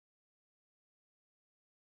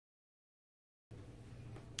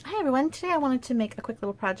Hi everyone, today I wanted to make a quick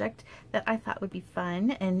little project that I thought would be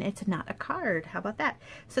fun, and it's not a card. How about that?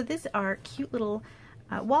 So these are cute little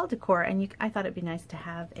wall decor, and I thought it'd be nice to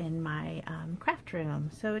have in my craft room.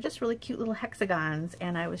 So just really cute little hexagons,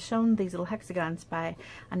 and I was shown these little hexagons by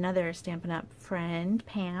another Stampin' Up friend,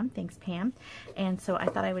 Pam. Thanks, Pam. And so I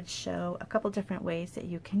thought I would show a couple different ways that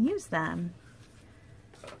you can use them.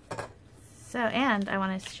 So, and I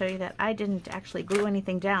want to show you that I didn't actually glue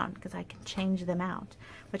anything down because I can change them out,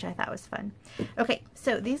 which I thought was fun. Okay,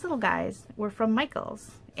 so these little guys were from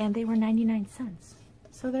Michael's, and they were 99 cents.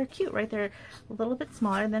 So they're cute, right? They're a little bit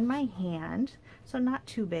smaller than my hand, so not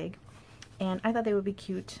too big. And I thought they would be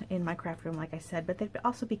cute in my craft room, like I said, but they'd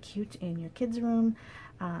also be cute in your kids' room.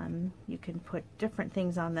 You can put different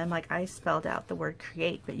things on them, like I spelled out the word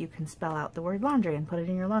create, but you can spell out the word laundry and put it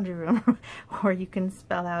in your laundry room, or you can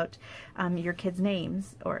spell out your kids'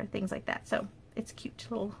 names or things like that. So it's a cute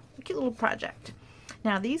little project.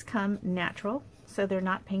 Now these come natural, so they're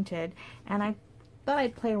not painted, and I thought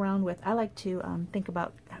I'd play around with, I like to think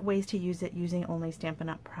about ways to use it using only Stampin'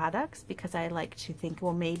 Up products, because I like to think,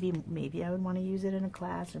 well, maybe I would want to use it in a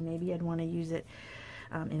class, or maybe I'd want to use it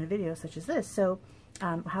in a video such as this. So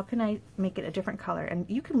how can I make it a different color? And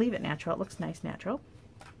you can leave it natural. It looks nice natural.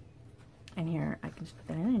 And here I can just put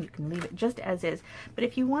that in, and you can leave it just as is. But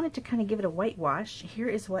if you wanted to kind of give it a whitewash, here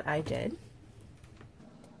is what I did.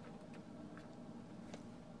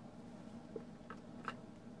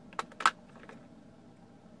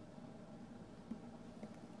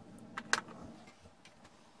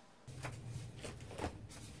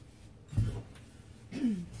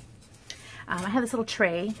 I have this little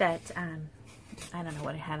tray that, I don't know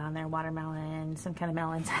what it had on there, watermelon, some kind of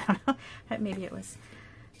melons, I don't know, maybe it was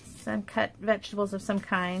some cut vegetables of some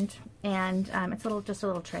kind, and it's just a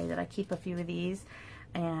little tray that I keep a few of these,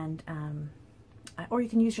 and, or you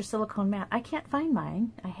can use your silicone mat. I can't find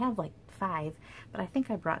mine. I have like 5, but I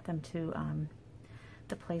think I brought them to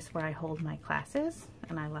the place where I hold my classes,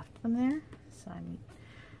 and I left them there, so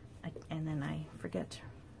and then I forget,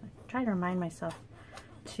 I try to remind myself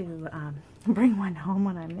to bring one home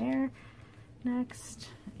when I'm there next,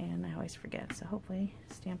 and I always forget, so hopefully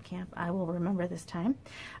Stamp Camp I will remember this time.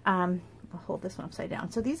 I'll hold this one upside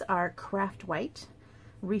down. So these are Craft White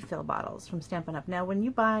refill bottles from Stampin' Up. Now when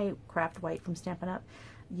you buy Craft White from Stampin' Up,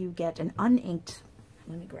 you get an uninked,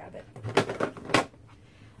 let me grab it,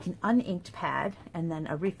 an uninked pad and then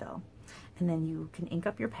a refill, and then you can ink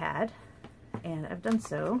up your pad, and I've done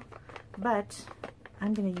so, but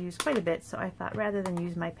I'm going to use quite a bit, so I thought rather than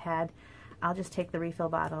use my pad, I'll just take the refill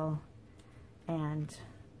bottle and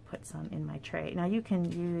put some in my tray. Now you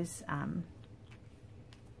can use,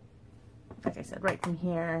 like I said, right from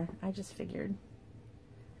here. I just figured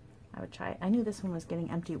I would try it. I knew this one was getting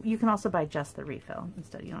empty. You can also buy just the refill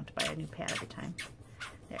instead. You don't have to buy a new pad every time.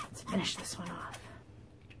 There, let's finish this one off.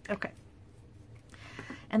 Okay.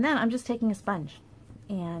 And then I'm just taking a sponge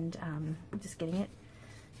and just getting it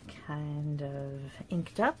kind of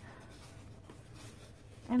inked up,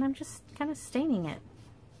 and I'm just kind of staining it.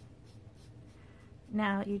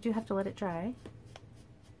 Now you do have to let it dry,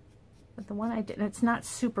 but the one I did, it's not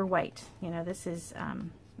super white, you know, this is I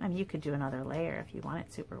mean, you could do another layer if you want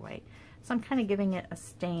it super white, so I'm kind of giving it a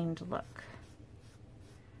stained look.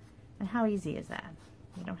 And how easy is that?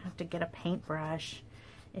 You don't have to get a paintbrush.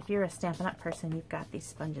 If you're a Stampin' Up person, you've got these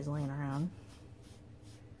sponges laying around.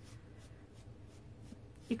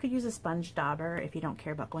 You could use a sponge dauber if you don't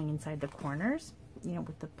care about going inside the corners, you know,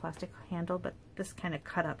 with the plastic handle, but this kind of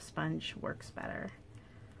cut up sponge works better.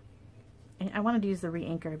 And I wanted to use the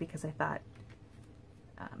re-inker because I thought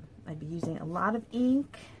I'd be using a lot of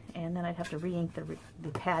ink, and then I'd have to re-ink the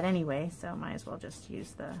pad anyway, so might as well just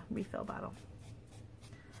use the refill bottle.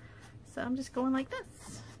 So I'm just going like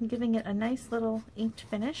this, giving it a nice little inked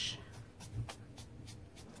finish.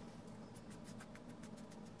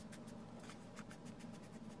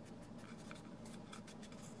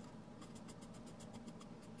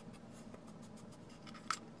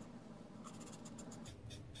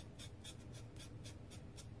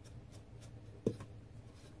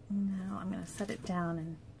 Now I'm going to set it down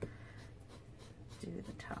and do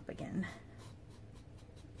the top again.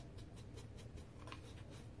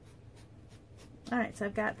 Alright, so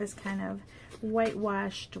I've got this kind of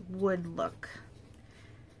whitewashed wood look.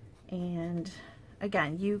 And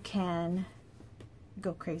again, you can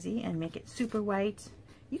go crazy and make it super white.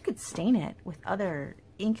 You could stain it with other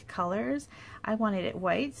ink colors. I wanted it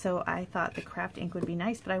white, so I thought the craft ink would be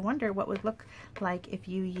nice, but I wonder what would look like if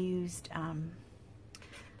you used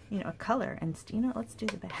you know, a color. And you know, let's do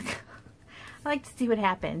the back. I like to see what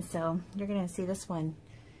happens, so you're gonna see this one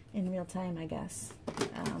in real time, I guess.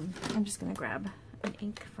 I'm just gonna grab open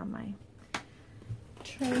ink from my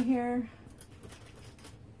tray here.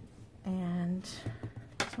 And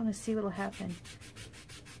just want to see what will happen.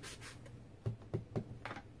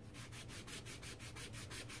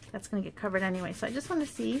 That's going to get covered anyway, so I just want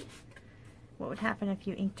to see what would happen if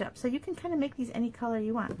you inked up. So you can kind of make these any color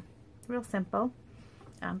you want. Real simple,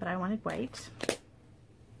 but I wanted white.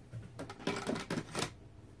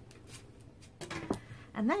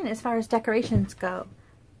 And then as far as decorations go,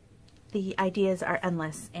 the ideas are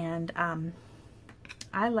endless, and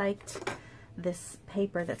I liked this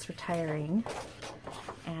paper that's retiring,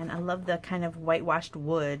 and I love the kind of whitewashed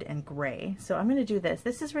wood and gray. So I'm going to do this.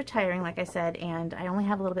 This is retiring, like I said, and I only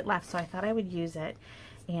have a little bit left, so I thought I would use it.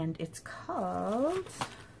 And it's called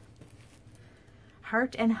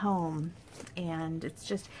Heart and Home, and it's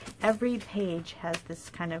just every page has this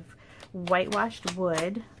kind of whitewashed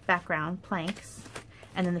wood background, planks,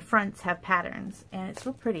 and then the fronts have patterns, and it's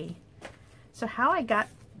real pretty. So how I got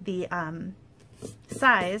the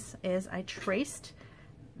size is I traced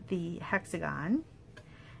the hexagon,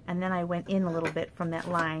 and then I went in a little bit from that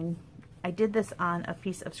line. I did this on a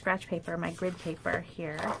piece of scratch paper, my grid paper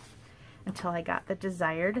here, until I got the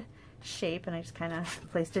desired shape, and I just kind of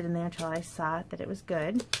placed it in there until I saw that it was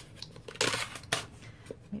good.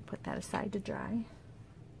 Let me put that aside to dry.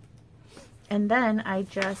 And then I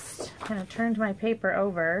just kind of turned my paper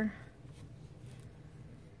over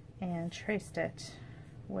and traced it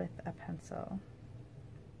with a pencil.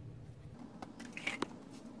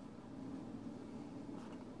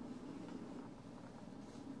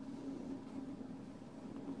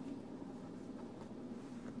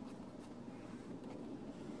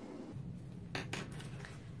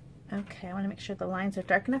 Okay, I want to make sure the lines are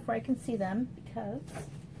dark enough where I can see them, because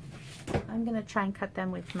I'm going to try and cut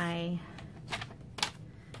them with my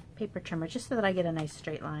paper trimmer just so that I get a nice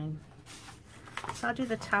straight line. So I'll do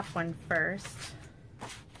the top one first.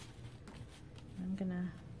 I'm going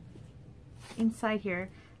to, inside here,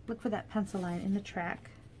 look for that pencil line in the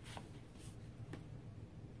track.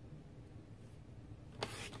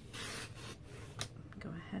 Go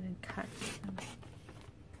ahead and cut.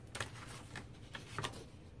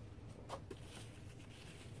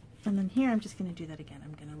 And then here I'm just going to do that again.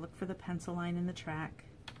 I'm going to look for the pencil line in the track.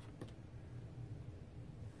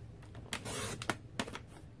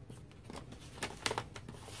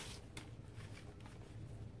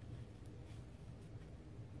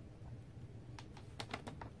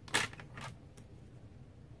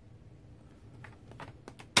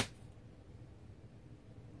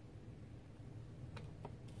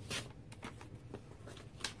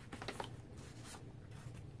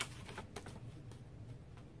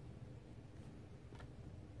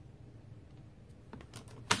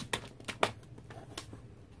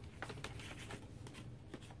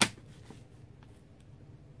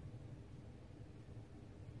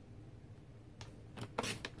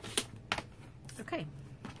 Okay,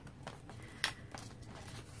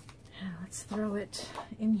 now let's throw it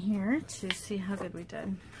in here to see how good we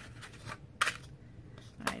did.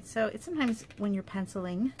 Alright, so it's sometimes when you're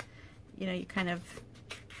penciling, you know, you kind of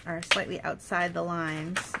are slightly outside the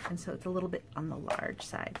lines, and so it's a little bit on the large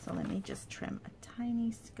side. So let me just trim a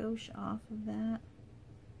tiny skosh off of that.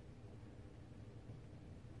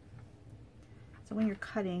 So when you're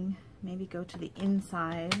cutting, maybe go to the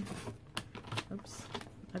inside, oops,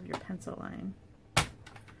 of your pencil line.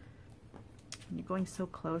 When you're going so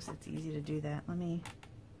close, it's easy to do that. Let me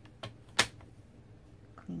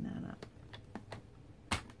clean that up.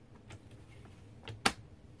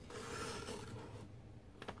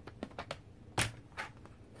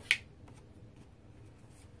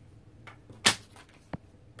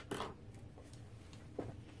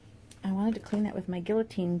 I wanted to clean that with my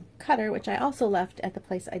guillotine cutter, which I also left at the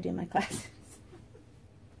place I do my classes.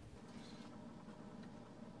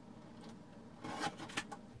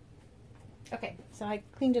 Okay, so I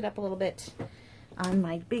cleaned it up a little bit on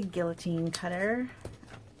my big guillotine cutter.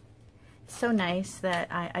 It's so nice that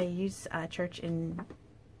I use a church in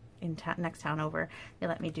next town over. They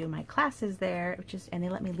let me do my classes there, and they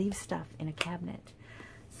let me leave stuff in a cabinet.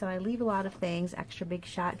 So I leave a lot of things, extra big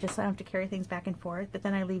shot, just so I don't have to carry things back and forth, but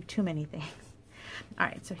then I leave too many things. All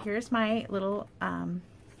right, so here's my little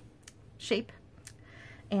shape.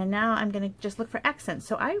 And now I'm going to just look for accents.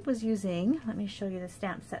 So I was using, let me show you the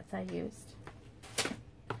stamp sets I used.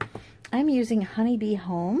 I'm using Honeybee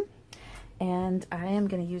Home, and I am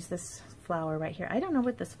going to use this flower right here. I don't know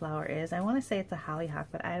what this flower is. I want to say it's a hollyhock,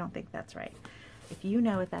 but I don't think that's right. If you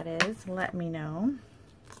know what that is, let me know.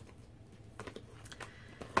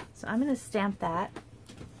 So I'm going to stamp that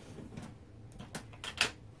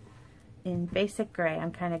in basic gray.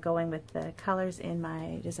 I'm kind of going with the colors in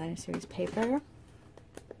my designer series paper.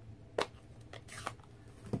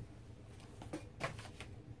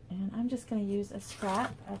 just going to use a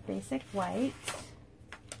scrap of basic white.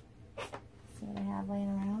 See what I have laying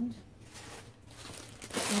around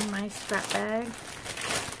in my scrap bag.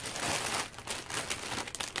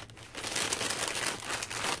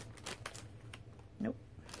 Nope.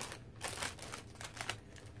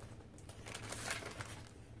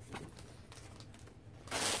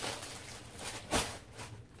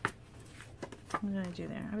 What did I do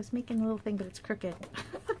there? I was making a little thing, but it's crooked.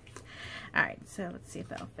 All right, so let's see if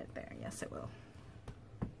that'll fit there. Yes, it will.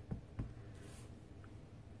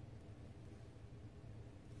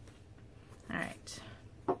 All right.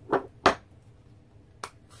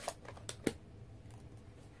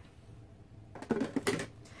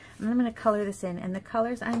 And I'm going to color this in, and the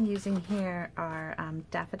colors I'm using here are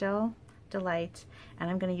Daffodil Delight, and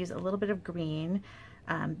I'm going to use a little bit of green.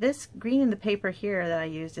 This green in the paper here that I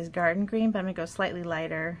used is Garden Green, but I'm going to go slightly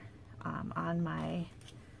lighter on my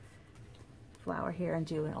flower here and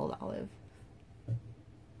do an Old Olive.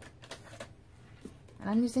 And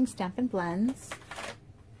I'm using Stampin' Blends.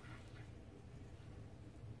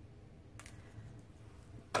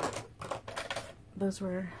 Those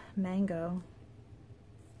were mango.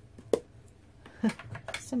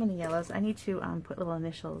 So many yellows. I need to put little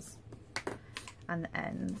initials on the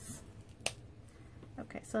ends.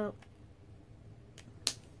 Okay, so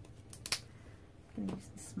I'm going to use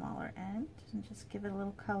the smaller end and just give it a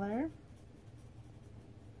little color.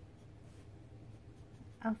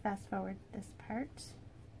 I'll fast forward this part.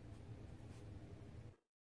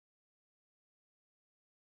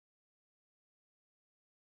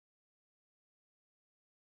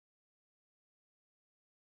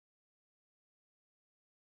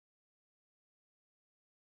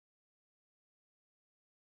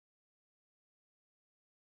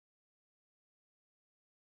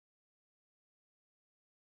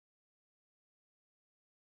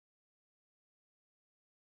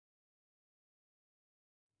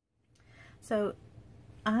 So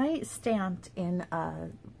I stamped in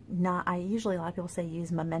I usually, a lot of people say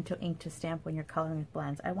use Memento ink to stamp when you're coloring with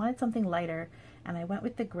blends. I wanted something lighter, and I went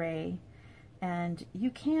with the gray, and you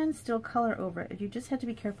can still color over it. You just have to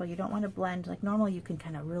be careful. You don't want to blend, like normally you can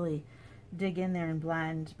kind of really dig in there and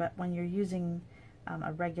blend, but when you're using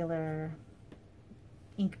a regular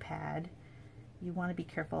ink pad, you want to be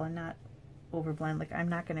careful and not over blend. Like I'm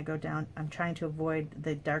not going to go down, I'm trying to avoid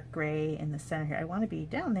the dark gray in the center here. I want to be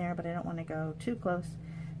down there, but I don't want to go too close.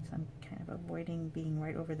 So I'm kind of avoiding being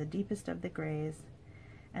right over the deepest of the grays.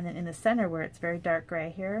 And then in the center where it's very dark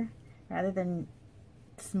gray here, rather than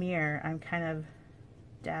smear, I'm kind of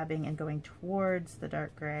dabbing and going towards the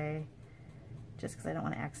dark gray just because I don't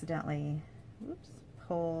want to accidentally, whoops,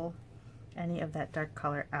 pull any of that dark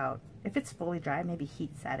color out. If it's fully dry, maybe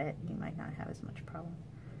heat set it, you might not have as much problem.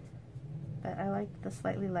 But I like the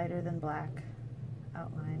slightly lighter than black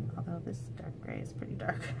outline, although this dark gray is pretty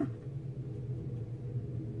dark.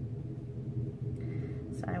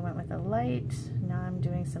 So I went with a light. Now I'm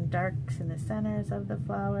doing some darks in the centers of the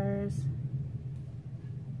flowers.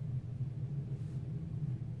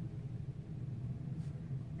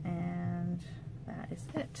 And that is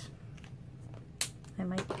it. I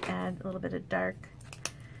might add a little bit of dark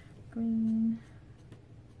green.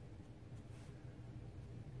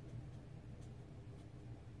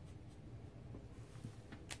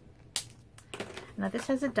 Now this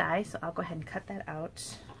has a die, so I'll go ahead and cut that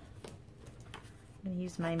out. I'm going to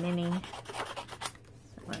use my mini.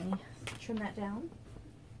 So let me trim that down.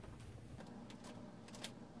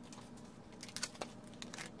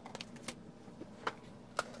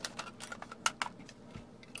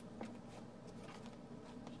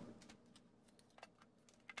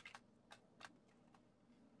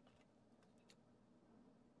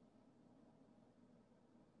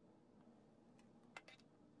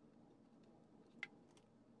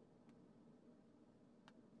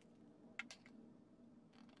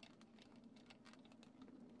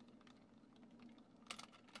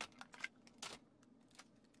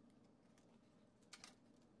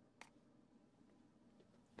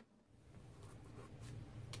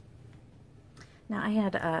 Now I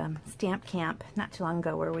had a stamp camp not too long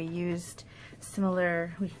ago where we used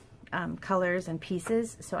similar colors and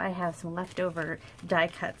pieces, so I have some leftover die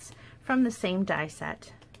cuts from the same die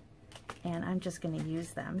set, and I'm just going to use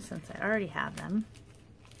them since I already have them.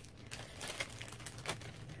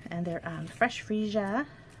 And they're Fresh Freesia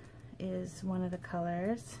is one of the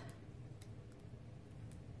colors.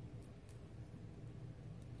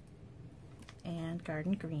 And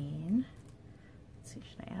Garden Green. Let's see,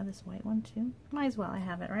 should I add this white one too? Might as well, I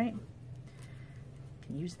have it, right?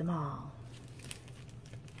 Can use them all.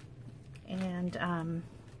 And I'm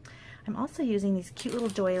also using these cute little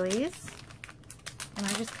doilies. and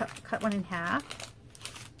I just cut one in half.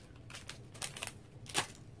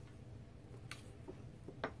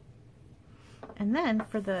 And then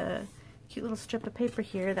for the cute little strip of paper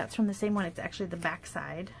here, that's from the same one. It's actually the back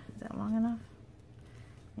side. Is that long enough?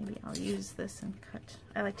 Maybe I'll use this and cut.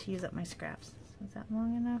 I like to use up my scraps. So is that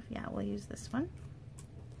long enough? Yeah, we'll use this one.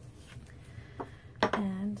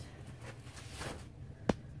 And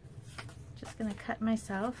just gonna cut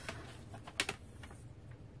myself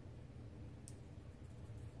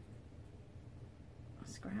a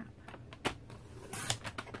scrap.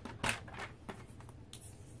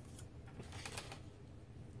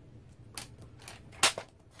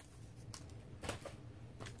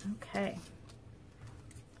 Okay,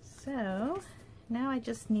 so now I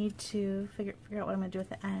just need to figure out what I'm going to do at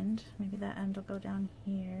the end. Maybe that end will go down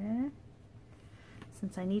here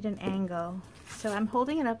since I need an angle. So I'm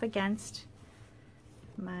holding it up against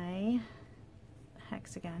my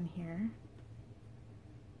hexagon here.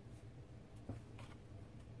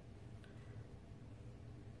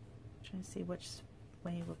 Trying to see which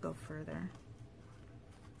way will go further.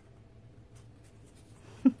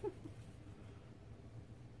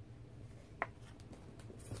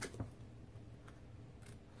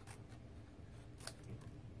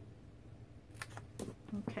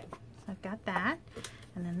 Okay, so I've got that,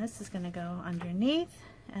 and then this is going to go underneath,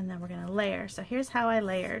 and then we're going to layer. So here's how I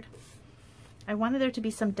layered. I wanted there to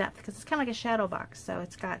be some depth because it's kind of like a shadow box, so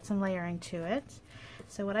it's got some layering to it.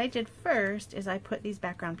 So what I did first is I put these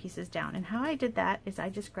background pieces down, and how I did that is I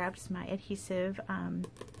just grabbed my adhesive,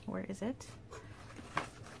 where is it?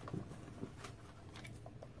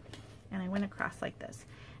 And I went across like this.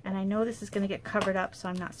 And I know this is going to get covered up, so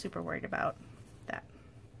I'm not super worried about that.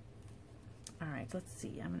 Alright, let's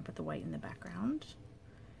see. I'm going to put the white in the background.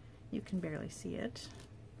 You can barely see it.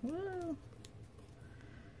 Whoa!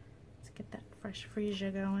 Let's get that fresh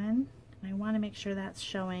freesia going. And I want to make sure that's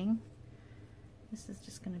showing. This is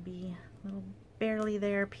just going to be a little barely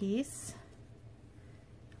there piece.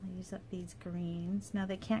 I'll use up these greens. Now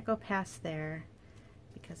they can't go past there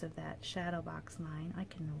because of that shadow box line. I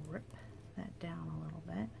can rip that down a little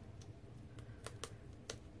bit.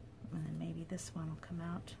 And then maybe this one will come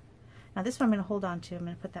out. Now this one I'm going to hold on to. I'm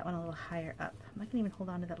going to put that one a little higher up. I'm not going to even hold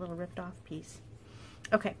on to that little ripped off piece.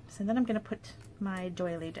 Okay, so then I'm going to put my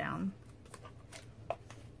doily down.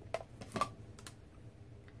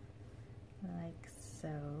 Like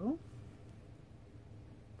so.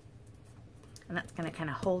 And that's going to kind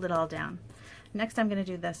of hold it all down. Next I'm going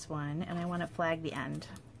to do this one, and I want to flag the end.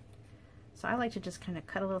 So I like to just kind of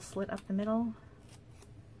cut a little slit up the middle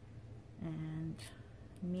and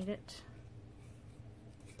meet it.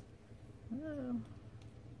 Whoa.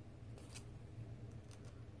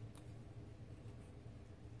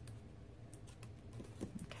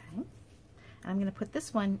 Okay. And I'm going to put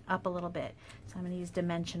this one up a little bit. So I'm going to use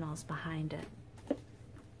dimensionals behind it.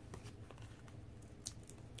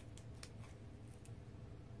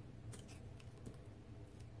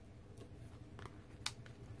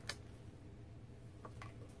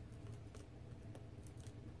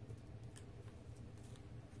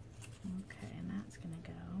 Okay, and that's going to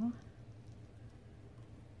go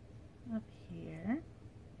up here.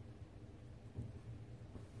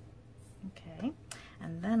 Okay,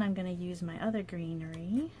 and then I'm going to use my other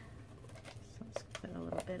greenery. So let's put a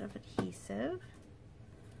little bit of adhesive.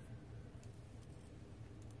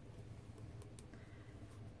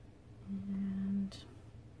 And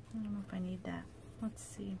I don't know if I need that. Let's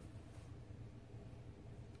see.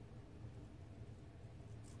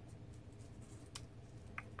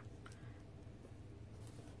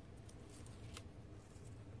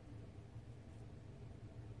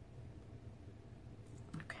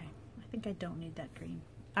 I don't need that green.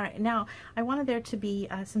 All right, now I wanted there to be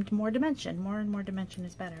some more dimension. More and more dimension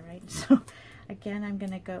is better, right? So again, I'm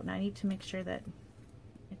going to go, now I need to make sure that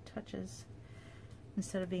it touches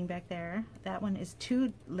instead of being back there. That one is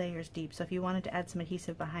 2 layers deep. So if you wanted to add some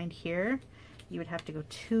adhesive behind here, you would have to go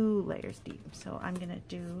 2 layers deep. So I'm going to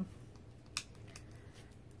do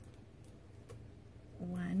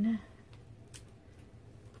 1,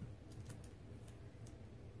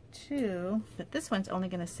 2, but this one's only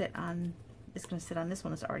going to sit on, it's going to sit on this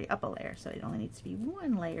one that's already up a layer, so it only needs to be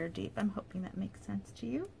 1 layer deep. I'm hoping that makes sense to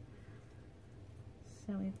you.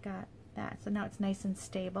 So we've got that. So now it's nice and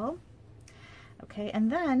stable. Okay,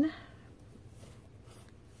 and then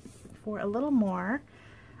for a little more,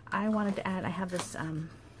 I wanted to add, I have this some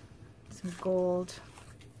gold,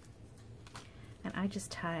 and I just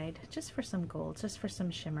tied, just for some gold, just for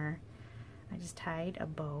some shimmer, I just tied a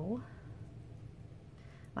bow.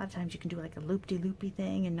 A lot of times you can do like a loop-de-loopy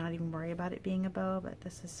thing and not even worry about it being a bow, but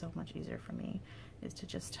this is so much easier for me, is to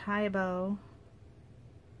just tie a bow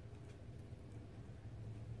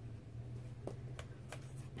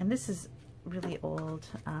And this is really old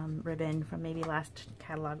ribbon from maybe last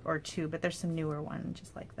catalog or two, but there's some newer ones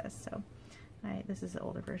just like this. So this is the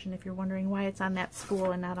older version if you're wondering why it's on that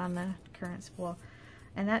spool and not on the current spool.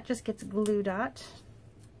 And that just gets glue dot.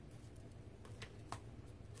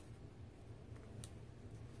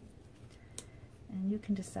 And you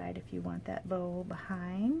can decide if you want that bow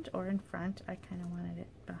behind or in front. I kind of wanted it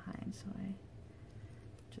behind, so I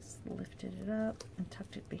just lifted it up and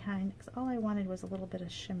tucked it behind because all I wanted was a little bit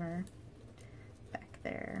of shimmer back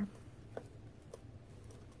there.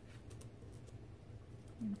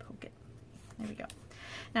 And poke it. There we go.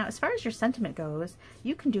 Now, as far as your sentiment goes,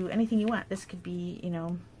 you can do anything you want. This could be, you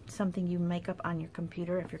know, something you make up on your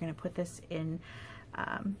computer. If you're going to put this in,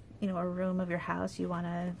 you know, a room of your house, you want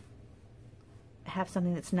to have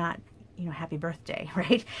something that's not, you know, happy birthday,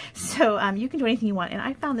 right? So you can do anything you want. And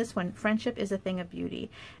I found this one, friendship is a thing of beauty.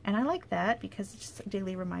 And I like that because it's just a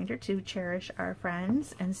daily reminder to cherish our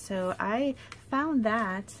friends. And so I found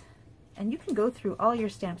that, and you can go through all your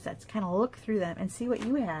stamp sets, kind of look through them and see what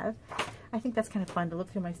you have. I think that's kind of fun to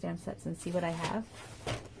look through my stamp sets and see what I have.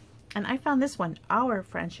 And I found this one, our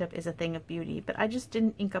friendship is a thing of beauty, but I just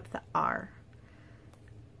didn't ink up the R.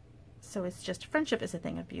 So it's just friendship is a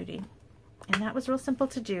thing of beauty. And that was real simple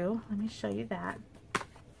to do. Let me show you that.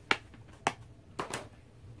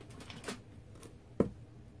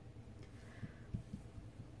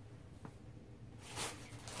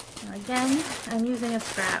 Now again, I'm using a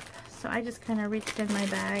scrap. So I just kind of reached in my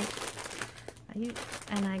bag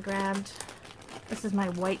and I grabbed, this is my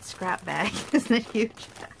white scrap bag. Isn't it huge?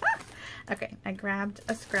 Okay, I grabbed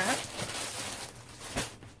a scrap.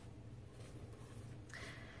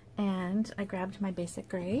 And I grabbed my basic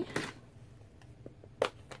gray.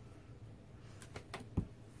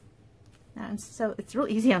 And so it's real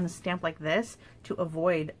easy on a stamp like this to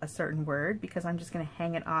avoid a certain word because I'm just going to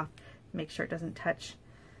hang it off, make sure it doesn't touch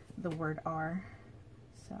the word R.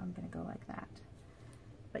 So I'm going to go like that.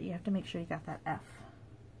 But you have to make sure you got that F.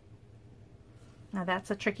 Now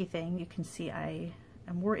that's a tricky thing. You can see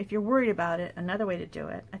if you're worried about it, another way to do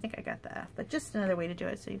it, I think I got the F, but just another way to do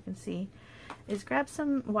it so you can see is grab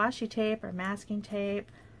some washi tape or masking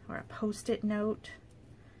tape or a post-it note,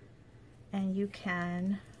 and you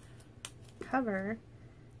can cover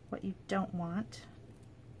what you don't want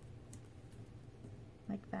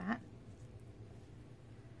like that,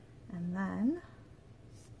 and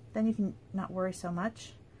then you can not worry so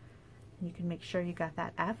much. You can make sure you got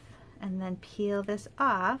that F, and then peel this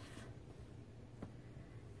off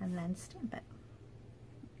and then stamp it.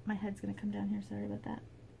 My head's gonna come down here, sorry about that.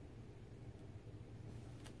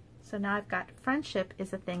 So now I've got friendship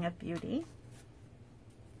is a thing of beauty,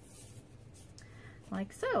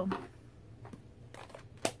 like so.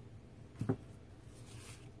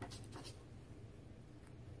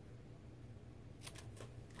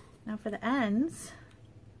 Now for the ends,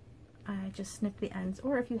 I just snip the ends,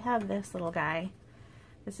 or if you have this little guy,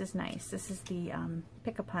 this is nice. This is the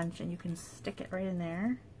pick-a-punch, and you can stick it right in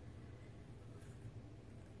there.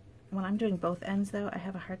 When I'm doing both ends though, I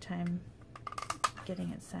have a hard time getting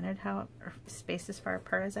it centered or spaced as far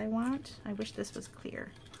apart as I want. I wish this was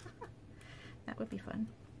clear. That would be fun.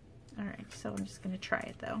 Alright, so I'm just going to try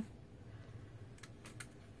it though.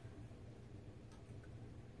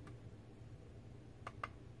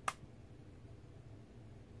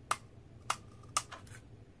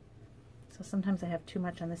 So sometimes I have too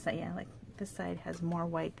much on this side. Yeah, like this side has more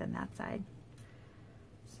white than that side.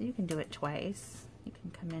 So you can do it twice. You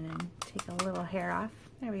can come in and take a little hair off.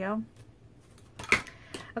 There we go.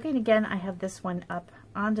 Okay, and again, I have this one up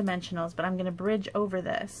on dimensionals, but I'm going to bridge over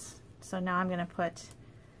this. So now I'm going to put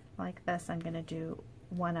like this. I'm going to do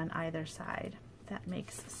one on either side. That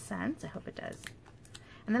makes sense. I hope it does.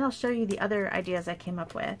 And then I'll show you the other ideas I came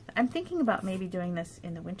up with. I'm thinking about maybe doing this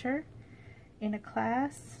in the winter in a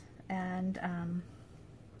class, and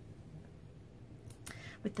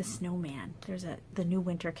with the snowman. There's the new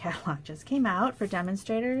winter catalog just came out for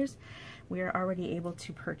demonstrators. We are already able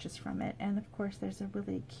to purchase from it, and of course there's a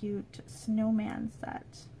really cute snowman set.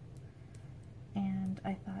 And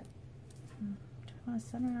I thought, do I want to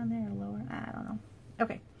center on there or lower? I don't know.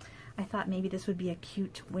 Okay, I thought maybe this would be a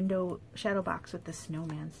cute window shadow box with the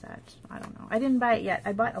snowman set. I don't know. I didn't buy it yet.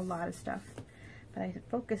 I bought a lot of stuff, but I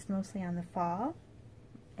focused mostly on the fall.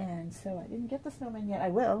 And so I didn't get the snowman yet. I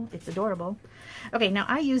will. It's adorable. Okay, now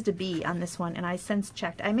I used a bee on this one, and I since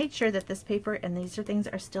checked. I made sure that this paper and these things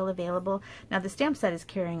are still available. Now the stamp set is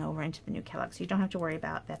carrying over into the new catalog, so you don't have to worry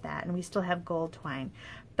about that. And we still have gold twine.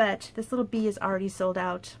 But this little bee is already sold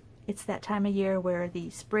out. it's that time of year where the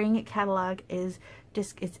spring catalog is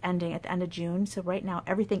it's ending at the end of June. So right now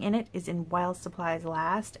everything in it is in while supplies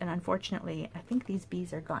last, and unfortunately I think these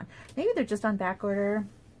bees are gone. Maybe they're just on back order.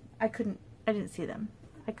 I didn't see them.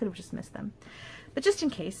 I could have just missed them. But just in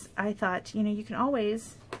case, I thought, you know, you can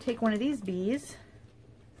always take one of these bees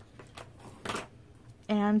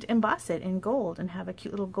and emboss it in gold and have a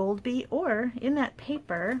cute little gold bee, or in that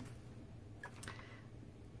paper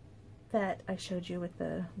that I showed you with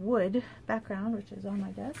the wood background, which is on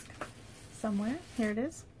my desk somewhere. Here it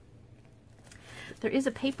is. There is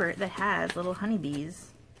a paper that has little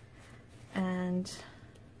honeybees, and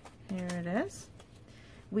here it is.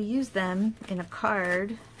 We used them in a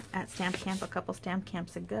card at Stamp Camp a couple Stamp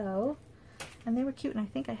Camps ago, and they were cute, and I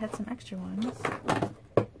think I had some extra ones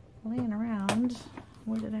laying around.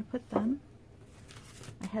 Where did I put them?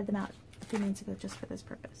 I had them out a few minutes ago just for this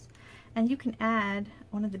purpose. And you can add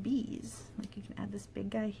one of the bees. Like you can add this big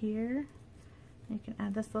guy here. You can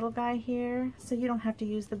add this little guy here. So you don't have to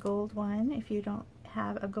use the gold one if you don't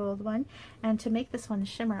have a gold one. And to make this one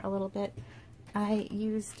shimmer a little bit, I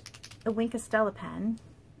used a Wink of Stella pen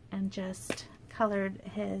and just colored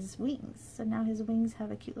his wings. So now his wings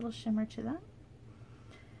have a cute little shimmer to them.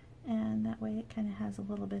 And that way it kind of has a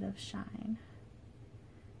little bit of shine,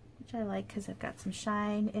 which I like because I've got some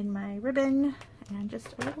shine in my ribbon and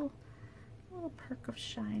just a little perk of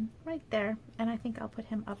shine right there. And I think I'll put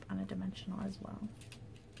him up on a dimensional as well.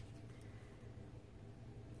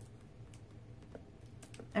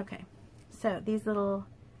 Okay, so these little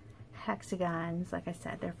hexagons, like I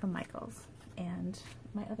said, they're from Michael's, and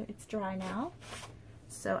my other, it's dry now,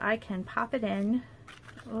 so I can pop it in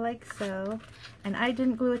like so. And I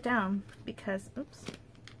didn't glue it down because, oops,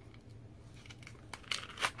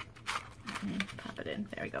 pop it in,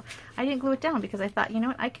 there we go. I didn't glue it down because I thought, you know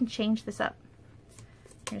what, I can change this up.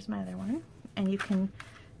 Here's my other one, and you can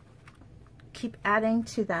keep adding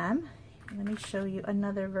to them. Let me show you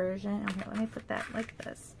another version. Okay, let me put that like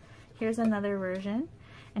this. Here's another version,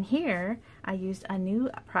 and here I used a new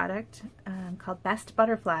product called Best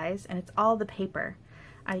Butterflies, and it's all the paper.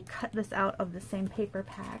 I cut this out of the same paper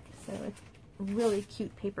pack, so it's a really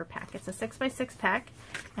cute paper pack. It's a 6x6 pack,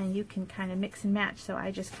 and you can kind of mix and match. So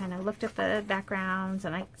I just kind of looked at the backgrounds,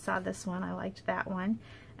 and I saw this one, I liked that one,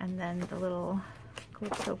 and then the little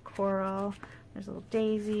Calypso coral, there's little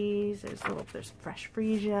daisies, there's fresh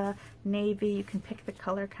freesia, navy. You can pick the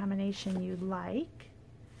color combination you like,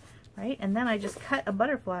 right? And then I just cut a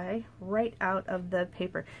butterfly right out of the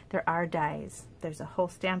paper. There are dies. There's a whole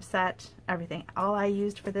stamp set, everything. All I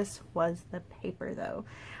used for this was the paper, though.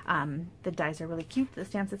 The dies are really cute. The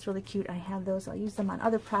stamp set's really cute. I have those. I'll use them on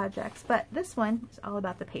other projects, but this one is all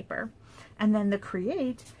about the paper. And then the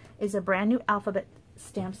Create is a brand new alphabet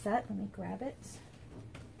stamp set. Let me grab it.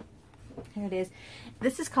 Here it is.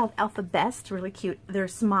 This is called Alphabest, really cute. They're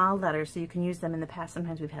small letters, so you can use them in the past.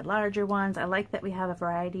 Sometimes we've had larger ones. I like that we have a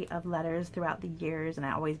variety of letters throughout the years, and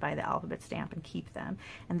I always buy the alphabet stamp and keep them.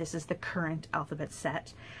 And this is the current alphabet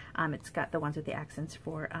set. It's got the ones with the accents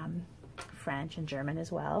for French and German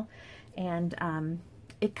as well. And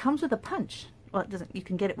it comes with a punch. Well, it doesn't. You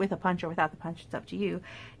can get it with a punch or without the punch. It's up to you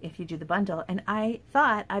if you do the bundle. And I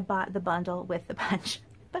thought I bought the bundle with the punch,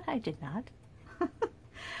 but I did not.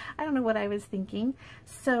 I don't know what I was thinking.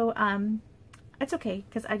 So it's okay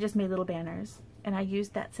because I just made little banners, and I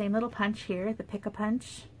used that same little punch here, the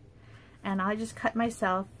Pick-a-Punch, and I just cut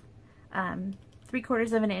myself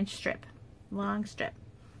 3/4 of an inch strip, long strip,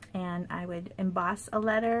 and I would emboss a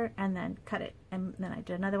letter and then cut it, and then I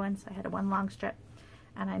did another one, so I had one long strip,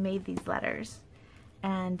 and I made these letters,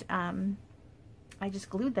 and I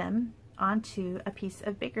just glued them onto a piece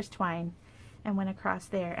of baker's twine and went across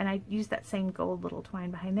there, and I used that same gold little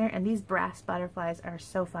twine behind there. And these brass butterflies are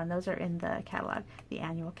so fun. Those are in the catalog, the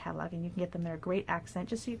annual catalog, and you can get them. They're a great accent,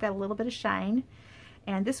 just so you've got a little bit of shine.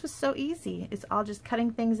 And this was so easy. It's all just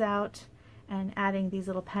cutting things out and adding these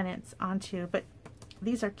little pennants onto, but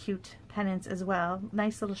these are cute pennants as well.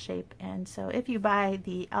 Nice little shape. And so if you buy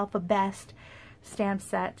the Alphabest stamp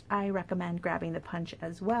set, I recommend grabbing the punch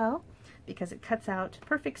as well, because it cuts out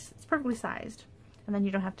perfect. It's perfectly sized. And then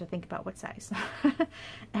you don't have to think about what size.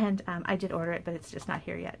 And I did order it, but it's just not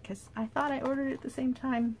here yet because I thought I ordered it at the same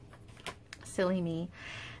time. Silly me.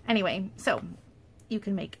 Anyway, so you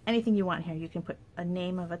can make anything you want here. You can put a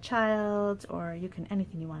name of a child, or you can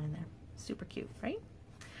anything you want in there. Super cute, right?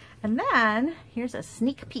 And then here's a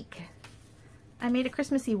sneak peek. I made a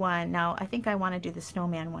Christmassy one. Now I think I want to do the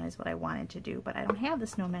snowman one is what I wanted to do, but I don't have the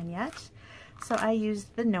snowman yet. So I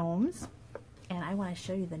used the gnomes, and I want to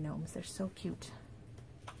show you the gnomes. They're so cute.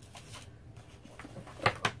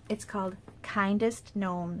 It's called Kindest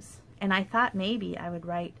Gnomes, And I thought maybe I would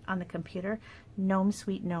write on the computer, Gnome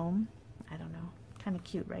Sweet Gnome. I don't know. Kind of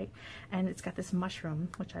cute, right? And it's got this mushroom,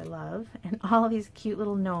 which I love, and all these cute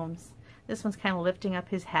little gnomes. This one's kind of lifting up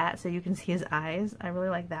his hat so you can see his eyes. I really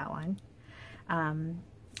like that one.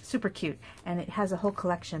 Super cute. And it has a whole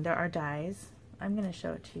collection. There are dies. I'm going to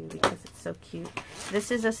show it to you because it's so cute. This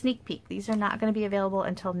is a sneak peek. These are not going to be available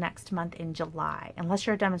until next month in July. Unless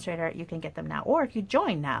you're a demonstrator, you can get them now. Or if you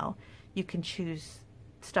join now, you can choose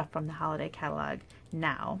stuff from the holiday catalog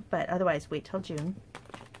now. But otherwise, wait till June.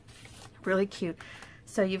 Really cute.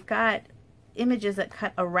 So you've got images that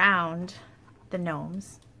cut around the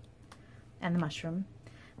gnomes and the mushroom.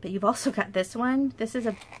 But you've also got this one. This is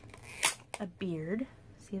a beard.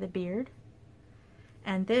 See the beard?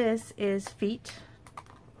 And this is feet.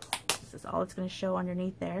 This is all it's going to show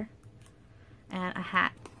underneath there. And a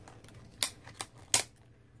hat.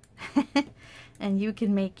 And you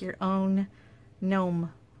can make your own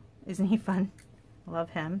gnome. Isn't he fun? I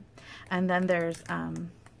love him. And then there's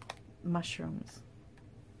mushrooms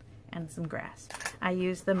and some grass. I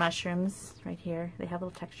use the mushrooms right here. They have a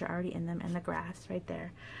little texture already in them, and the grass right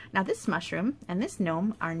there. Now this mushroom and this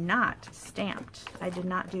gnome are not stamped. I did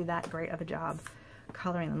not do that great of a job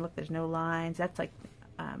coloring them. Look, there's no lines. That's like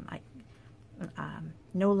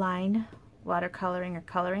no line watercoloring or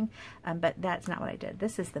coloring, but that's not what I did.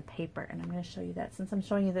 This is the paper, and I'm going to show you that. Since I'm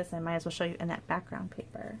showing you this, I might as well show you in that background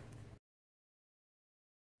paper.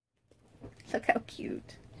 Look how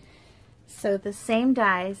cute. So the same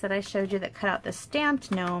dies that I showed you that cut out the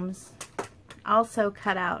stamped gnomes also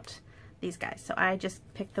cut out these guys. So I just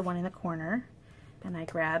picked the one in the corner, and I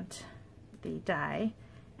grabbed the die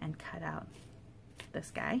and cut out this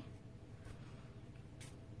guy.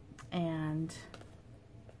 And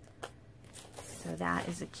so that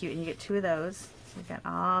is a cute, and you get two of those. So you've got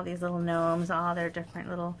all these little gnomes, all their different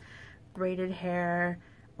little braided hair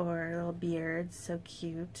or little beards. So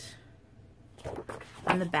cute.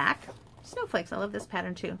 On the back, snowflakes. I love this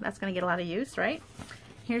pattern too. That's going to get a lot of use, right?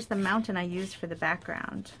 Here's the mountain I used for the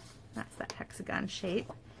background. That's that hexagon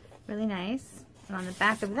shape. Really nice. And on the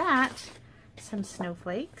back of that, some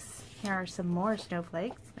snowflakes. Here are some more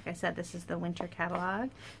snowflakes. Like I said, this is the winter catalog.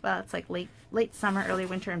 Well, it's like late summer, early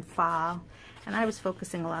winter, and fall. And I was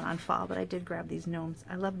focusing a lot on fall, but I did grab these gnomes.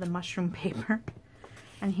 I love the mushroom paper.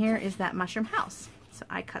 And here is that mushroom house. So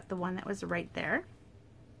I cut the one that was right there.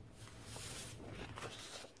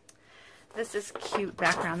 This is cute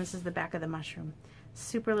background. This is the back of the mushroom.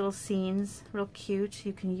 Super little scenes, real cute.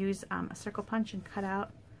 You can use a circle punch and cut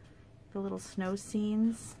out the little snow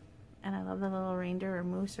scenes. And I love the little reindeer or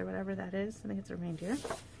moose or whatever that is. I think it's a reindeer.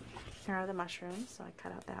 Here are the mushrooms, so I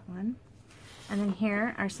cut out that one. And then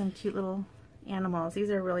here are some cute little animals. These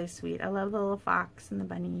are really sweet. I love the little fox and the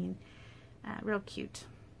bunny. Real cute.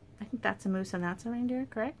 I think that's a moose and that's a reindeer,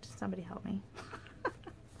 correct? Somebody help me.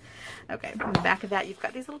 Okay, on the back of that you've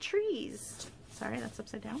got these little trees. Sorry, that's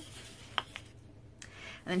upside down.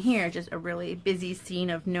 And then here, just a really busy scene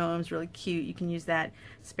of gnomes, really cute. You can use that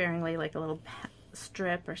sparingly, like a little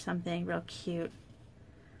strip or something. Real cute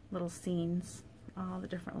little scenes. All the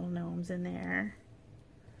different little gnomes in there.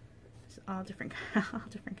 Just all different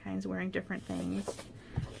kinds wearing different things.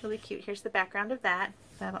 Really cute. Here's the background of that.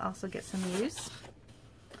 That'll also get some use.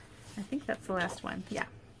 I think that's the last one. Yeah.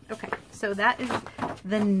 Okay, so that is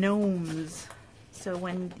the gnomes. So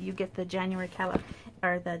when you get the January catalog,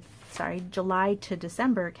 or the, sorry, July to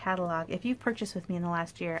December catalog, if you've purchased with me in the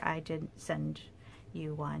last year, I did send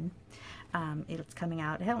you one. It's coming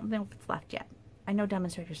out. I don't know if it's left yet. I know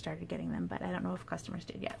demonstrators started getting them, but I don't know if customers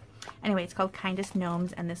did yet. Anyway, it's called Kindest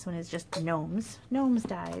Gnomes, and this one is just gnomes. Gnomes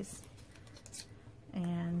dies.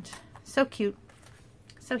 And so cute.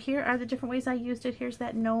 So here are the different ways I used it. Here's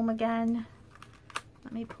that gnome again.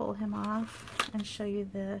 Let me pull him off and show you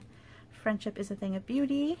the Friendship is a Thing of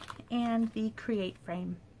Beauty and the Create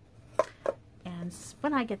frame. And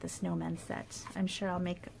when I get the snowman set, I'm sure I'll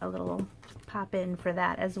make a little pop-in for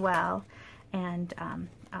that as well. And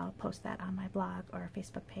I'll post that on my blog or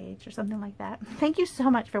Facebook page or something like that. Thank you so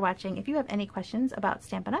much for watching. If you have any questions about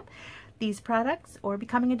Stampin' Up, these products, or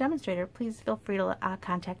becoming a demonstrator, please feel free to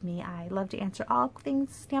contact me. I love to answer all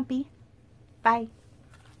things Stampy. Bye.